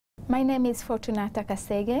My name is Fortunata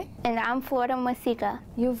Kasege. And I'm Florida Mwesiga.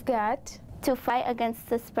 You've got to fight against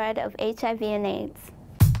the spread of HIV and AIDS.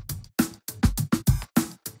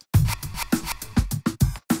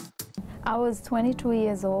 I was 22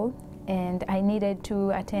 years old and I needed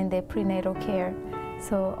to attend the prenatal care.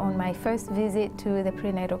 So on my first visit to the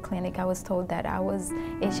prenatal clinic, I was told that I was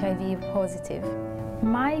HIV positive.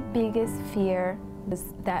 My biggest fear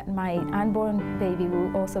was that my unborn baby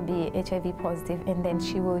will also be HIV positive and then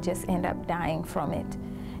she will just end up dying from it,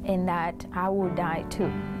 and that I will die too.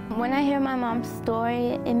 When I hear my mom's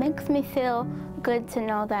story, it makes me feel good to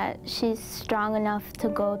know that she's strong enough to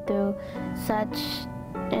go through such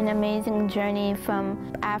an amazing journey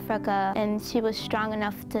from Africa, and she was strong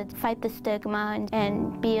enough to fight the stigma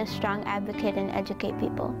and be a strong advocate and educate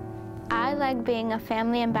people. I like being a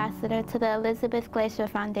family ambassador to the Elizabeth Glaser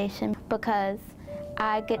Foundation because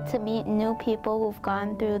I get to meet new people who've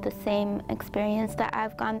gone through the same experience that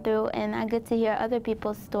I've gone through, and I get to hear other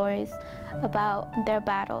people's stories about their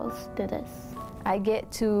battles through this. I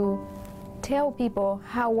get to tell people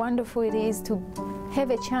how wonderful it is to have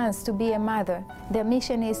a chance to be a mother. Their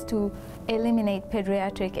mission is to eliminate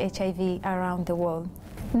pediatric HIV around the world.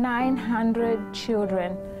 900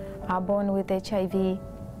 children are born with HIV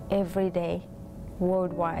every day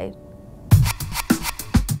worldwide.